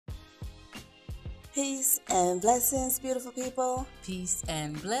Peace and blessings, beautiful people. Peace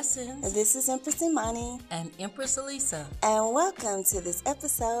and blessings. This is Empress Imani. And Empress Elisa. And welcome to this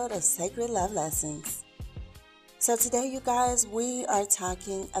episode of Sacred Love Lessons. So today, you guys, we are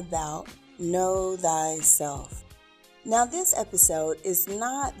talking about Know Thyself. Now, this episode is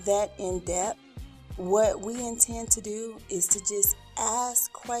not that in-depth. What we intend to do is to just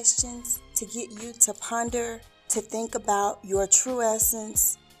ask questions to get you to ponder, to think about your true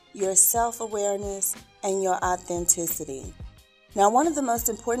essence, your self-awareness, and your authenticity. Now, one of the most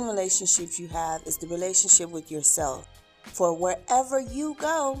important relationships you have is the relationship with yourself. For wherever you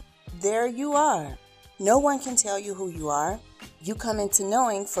go, there you are. No one can tell you who you are. You come into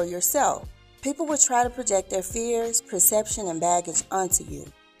knowing for yourself. People will try to project their fears, perception, and baggage onto you,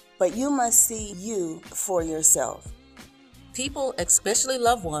 but you must see you for yourself. People, especially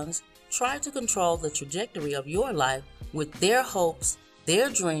loved ones, try to control the trajectory of your life with their hopes,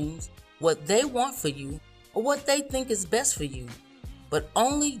 their dreams, what they want for you, or what they think is best for you. But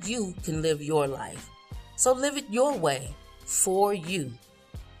only you can live your life. So live it your way, for you.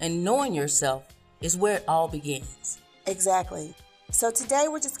 And knowing yourself is where it all begins. Exactly. So today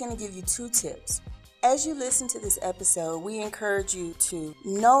we're just going to give you 2 tips. As you listen to this episode, we encourage you to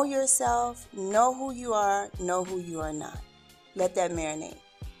know yourself, know who you are not. Let that marinate.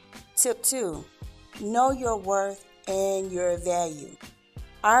 Tip 2, know your worth and your value.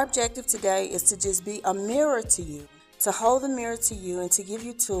 Our objective today is to just be a mirror to you, to hold the mirror to you and to give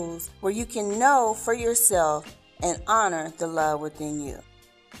you tools where you can know for yourself and honor the love within you.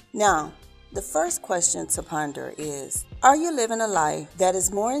 Now, the first question to ponder is, are you living a life that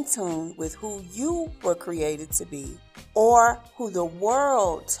is more in tune with who you were created to be or who the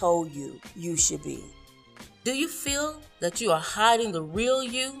world told you you should be? Do you feel that you are hiding the real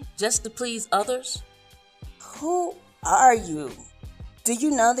you just to please others? Who are you? Do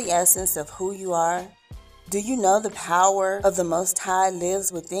you know the essence of who you are? Do you know the power of the Most High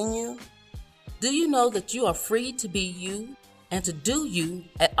lives within you? Do you know that you are free to be you and to do you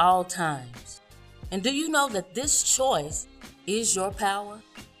at all times? And do you know that this choice is your power?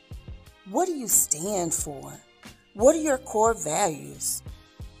 What do you stand for? What are your core values?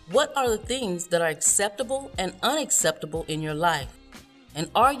 What are the things that are acceptable and unacceptable in your life? And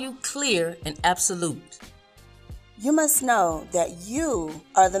are you clear and absolute? You must know that you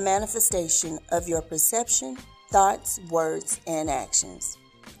are the manifestation of your perception, thoughts, words, and actions.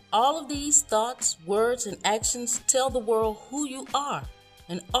 All of these thoughts, words, and actions tell the world who you are.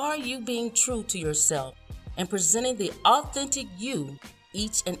 And are you being true to yourself and presenting the authentic you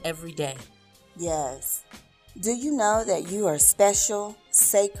each and every day? Yes. Do you know that you are special,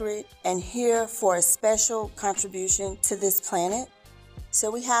 sacred, and here for a special contribution to this planet? So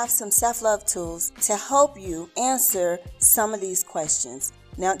we have some self-love tools to help you answer some of these questions.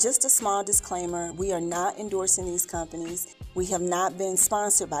 Now, just a small disclaimer, we are not endorsing these companies. We have not been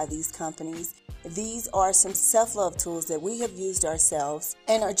sponsored by these companies. These are some self-love tools that we have used ourselves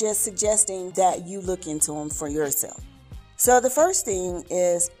and are just suggesting that you look into them for yourself. So the first thing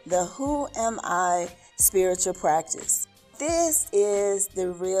is the Who Am I spiritual practice. This is the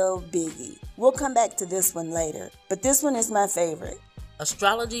real biggie. We'll come back to this one later, but this one is my favorite.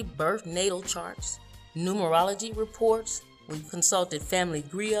 Astrology birth natal charts, numerology reports, we consulted family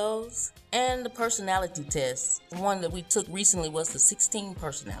griots, and the personality test. The one that we took recently was the 16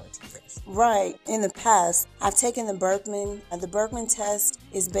 personality test. Right. In the past, I've taken the Berkman. The Berkman test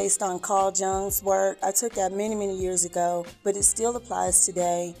is based on Carl Jung's work. I took that many years ago, but it still applies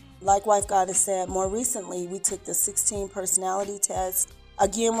today. Like Wife Goddess said, more recently, we took the 16 personality test.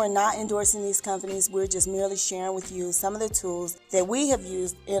 Again, we're not endorsing these companies. We're just merely sharing with you some of the tools that we have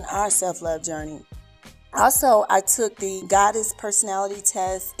used in our self-love journey. Also, I took the Goddess personality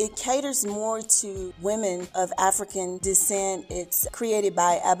test. It caters more to women of African descent. It's created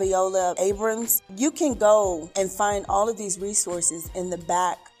by Abiola Abrams. You can go and find all of these resources in the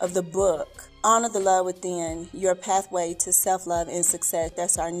back of the book, Honor the Love Within, Your Pathway to Self-Love and Success.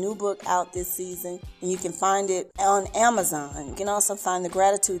 That's our new book out this season, and you can find it on Amazon. You can also find the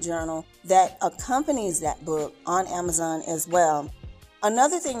Gratitude Journal that accompanies that book on Amazon as well.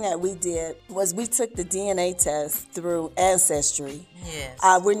 Another thing that we did was we took the DNA test through Ancestry. Yes.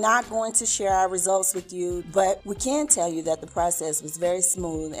 We're not going to share our results with you, but we can tell you that the process was very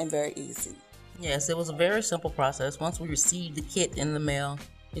smooth and very easy. Yes, it was a very simple process. Once we received the kit in the mail,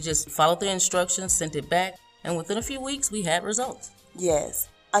 we just followed the instructions, sent it back, and within a few weeks, we had results. Yes.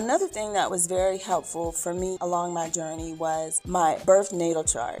 Another thing that was very helpful for me along my journey was my birth natal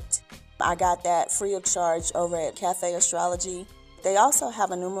chart. I got that free of charge over at Cafe Astrology. They also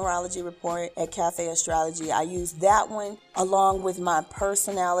have a numerology report at Cafe Astrology. I use that one along with my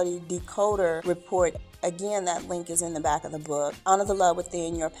personality decoder report. Again, that link is in the back of the book. Honor the Love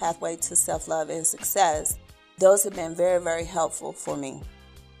Within, Your Pathway to Self-Love and Success. Those have been very, very helpful for me.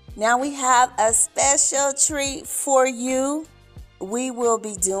 Now we have a special treat for you. We will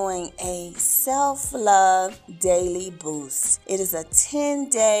be doing a self-love daily boost. It is a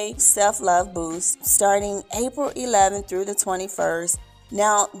 10-day self-love boost starting April 11th through the 21st.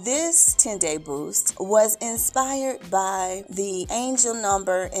 Now, this 10-day boost was inspired by the angel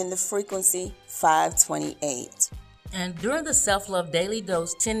number and the frequency 528. And during the Self-Love Daily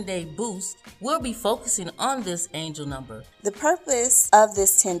Dose 10-day boost, we'll be focusing on this angel number. The purpose of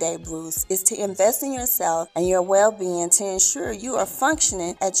this 10-day boost is to invest in yourself and your well-being to ensure you are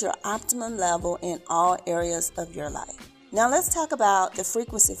functioning at your optimum level in all areas of your life. Now let's talk about the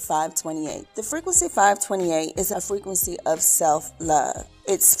frequency 528. The frequency 528 is a frequency of self-love.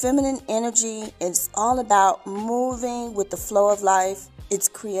 It's feminine energy. It's all about moving with the flow of life. It's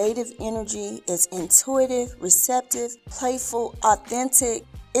creative energy. It's intuitive, receptive, playful, authentic.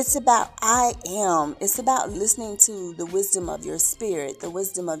 It's about I am. It's about listening to the wisdom of your spirit, the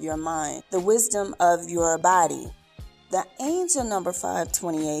wisdom of your mind, the wisdom of your body. The angel number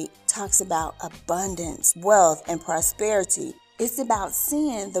 528 talks about abundance, wealth, and prosperity. It's about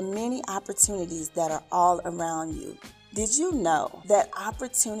seeing the many opportunities that are all around you. Did you know that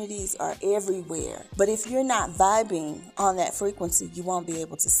opportunities are everywhere? But if you're not vibing on that frequency, you won't be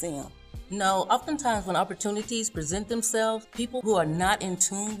able to see them. No, oftentimes when opportunities present themselves, people who are not in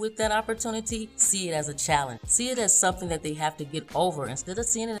tune with that opportunity see it as a challenge. See it as something that they have to get over instead of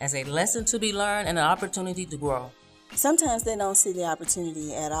seeing it as a lesson to be learned and an opportunity to grow. Sometimes they don't see the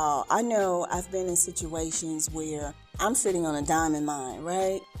opportunity at all. I know I've been in situations where I'm sitting on a diamond mine,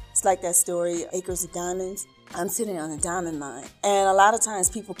 right? It's like that story, Acres of Diamonds. I'm sitting on a diamond mine. And a lot of times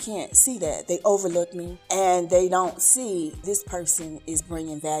people can't see that. They overlook me and they don't see this person is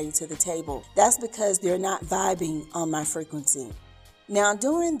bringing value to the table. That's because they're not vibing on my frequency. Now,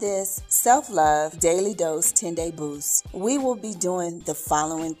 during this self-love daily dose 10-day boost, we will be doing the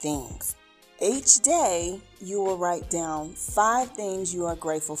following things. Each day, you will write down 5 things you are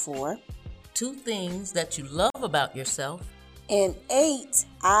grateful for, 2 things that you love about yourself, and 8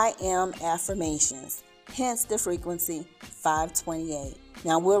 I am affirmations, hence the frequency 528.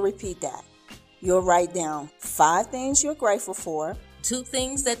 Now, we'll repeat that. You'll write down 5 things you're grateful for, 2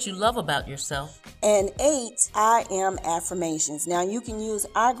 things that you love about yourself, and 8 I am affirmations. Now, you can use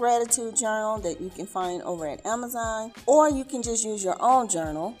our gratitude journal that you can find over at Amazon, or you can just use your own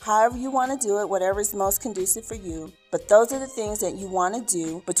journal, however you want to do it, whatever is most conducive for you. But those are the things that you want to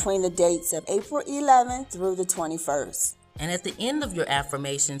do between the dates of April 11th through the 21st. And at the end of your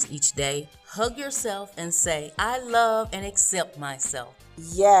affirmations each day, hug yourself and say, I love and accept myself.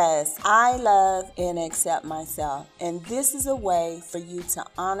 Yes, I love and accept myself. And this is a way for you to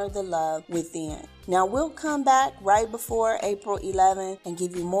honor the love within. Now, we'll come back right before April 11th and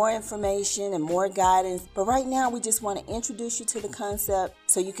give you more information and more guidance. But right now, we just want to introduce you to the concept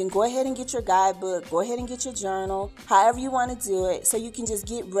so you can go ahead and get your guidebook, go ahead and get your journal, however you want to do it, so you can just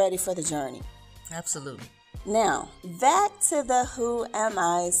get ready for the journey. Absolutely. Now, back to the Who Am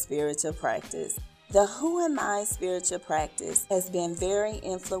I spiritual practice. The Who Am I spiritual practice has been very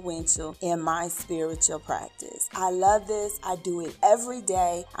influential in my spiritual practice. I love this. I do it every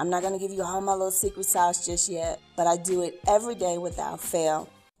day. I'm not going to give you all my little secret sauce just yet, but I do it every day without fail.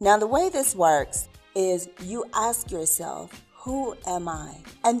 Now, the way this works is you ask yourself, who am I?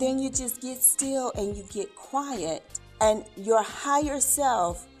 And then you just get still and you get quiet, and your higher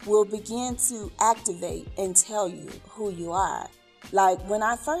self will begin to activate and tell you who you are. Like when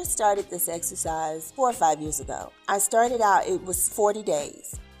I first started this exercise 4 or 5 years ago, I started out, it was 40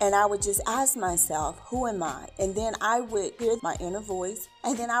 days. And I would just ask myself, who am I? And then I would hear my inner voice,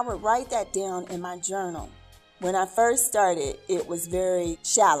 and then I would write that down in my journal. When I first started, it was very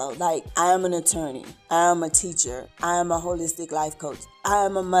shallow, like I am an attorney, I am a teacher, I am a holistic life coach, I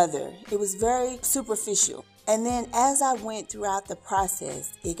am a mother. It was very superficial. And then as I went throughout the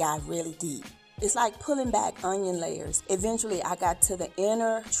process, it got really deep. It's like pulling back onion layers. Eventually, I got to the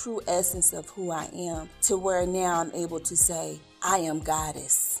inner true essence of who I am, to where now I'm able to say, I am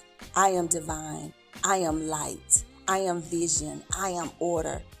goddess, I am divine, I am light, I am vision, I am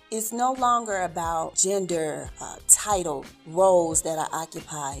order. It's no longer about gender, title, roles that I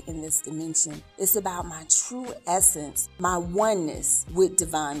occupy in this dimension. It's about my true essence, my oneness with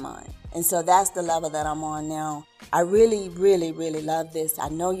divine mind. And so that's the level that I'm on now. I really, really, really love this. I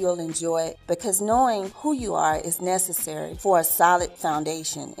know you'll enjoy it because knowing who you are is necessary for a solid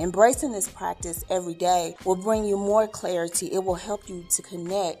foundation. Embracing this practice every day will bring you more clarity. It will help you to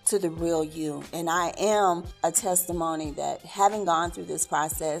connect to the real you. And I am a testimony that having gone through this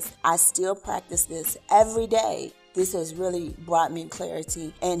process, I still practice this every day. This has really brought me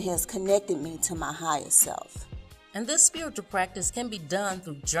clarity and has connected me to my highest self. And this spiritual practice can be done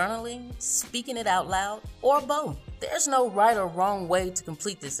through journaling, speaking it out loud, or both. There's no right or wrong way to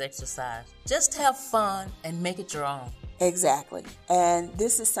complete this exercise. Just have fun and make it your own. Exactly. And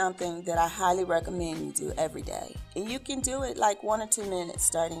this is something that I highly recommend you do every day. And you can do it like 1 or 2 minutes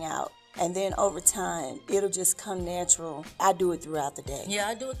starting out. And then over time, it'll just come natural. I do it throughout the day. Yeah,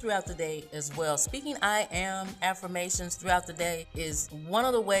 I do it throughout the day as well. Speaking I am affirmations throughout the day is one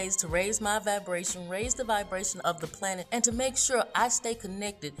of the ways to raise my vibration, raise the vibration of the planet, and to make sure I stay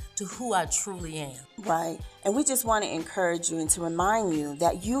connected to who I truly am. Right. And we just want to encourage you and to remind you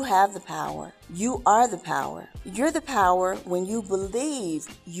that you have the power. You are the power. You're the power when you believe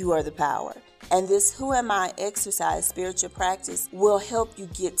you are the power. And this Who Am I exercise, spiritual practice, will help you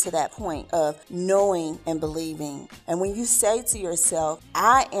get to that point of knowing and believing. And when you say to yourself,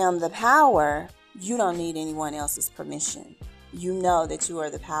 I am the power, you don't need anyone else's permission. You know that you are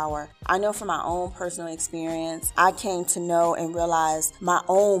the power. I know from my own personal experience, I came to know and realize my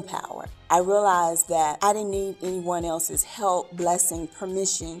own power. I realized that I didn't need anyone else's help, blessing,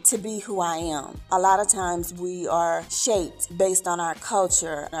 permission to be who I am. A lot of times we are shaped based on our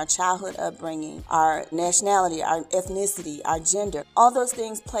culture, our childhood upbringing, our nationality, our ethnicity, our gender. All those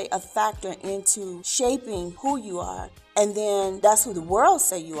things play a factor into shaping who you are. And then that's who the world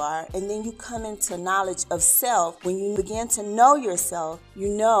say you are. And then you come into knowledge of self. When you begin to know yourself, you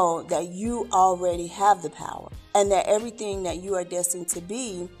know that you already have the power and that everything that you are destined to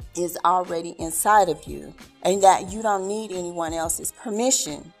be is already inside of you and that you don't need anyone else's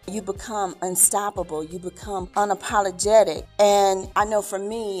permission. You become unstoppable. You become unapologetic. And I know for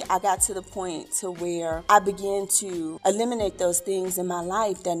me, I got to the point to where I began to eliminate those things in my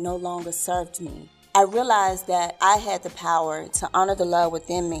life that no longer served me. I realized that I had the power to honor the love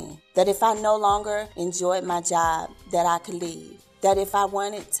within me, that if I no longer enjoyed my job, that I could leave, that if I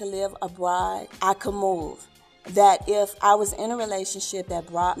wanted to live abroad, I could move, that if I was in a relationship that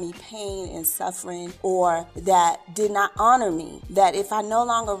brought me pain and suffering or that did not honor me, that if I no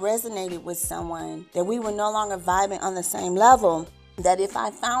longer resonated with someone, that we were no longer vibing on the same level, that if I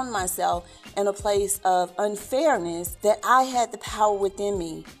found myself in a place of unfairness, that I had the power within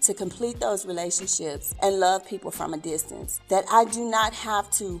me to complete those relationships and love people from a distance, that I do not have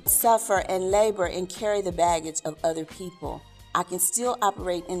to suffer and labor and carry the baggage of other people. I can still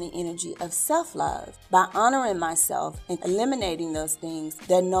operate in the energy of self-love by honoring myself and eliminating those things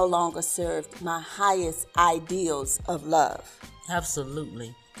that no longer served my highest ideals of love.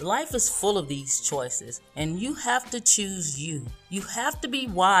 Absolutely. Life is full of these choices, and you have to choose you. You have to be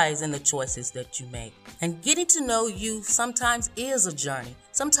wise in the choices that you make. And getting to know you sometimes is a journey.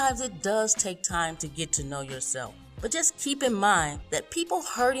 Sometimes it does take time to get to know yourself. But just keep in mind that people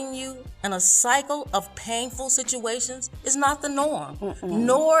hurting you and a cycle of painful situations is not the norm,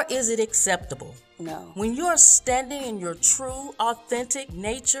 nor is it acceptable. No. When you are standing in your true, authentic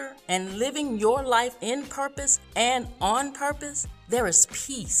nature and living your life in purpose and on purpose, there is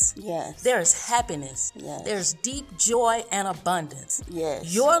peace. Yes. There is happiness. Yes. There's deep joy and abundance.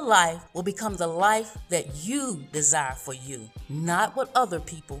 Yes. Your life will become the life that you desire for you, not what other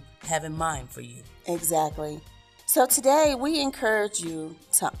people have in mind for you. Exactly. So today we encourage you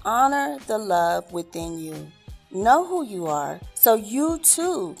to honor the love within you. Know who you are so you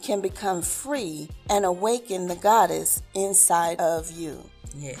too can become free and awaken the goddess inside of you.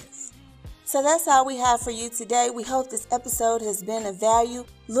 Yes. So that's all we have for you today. We hope this episode has been of value.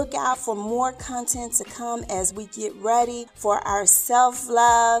 Look out for more content to come as we get ready for our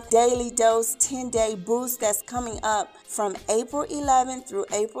self-love daily dose 10-day boost that's coming up from April 11th through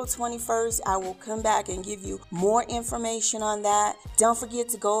April 21st. I will come back and give you more information on that. Don't forget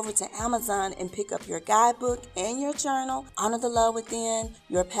to go over to Amazon and pick up your guidebook and your journal, Honor the Love Within,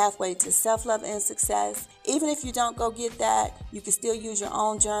 Your Pathway to Self-Love and Success. Even if you don't go get that, you can still use your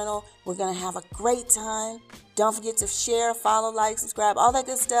own journal. We're going to have a great time. Don't forget to share, follow, like, subscribe, all that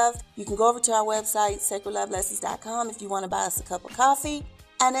good stuff. You can go over to our website, sacredlovelessons.com, if you want to buy us a cup of coffee.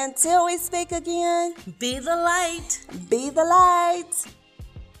 And until we speak again, Be the light. Be the light.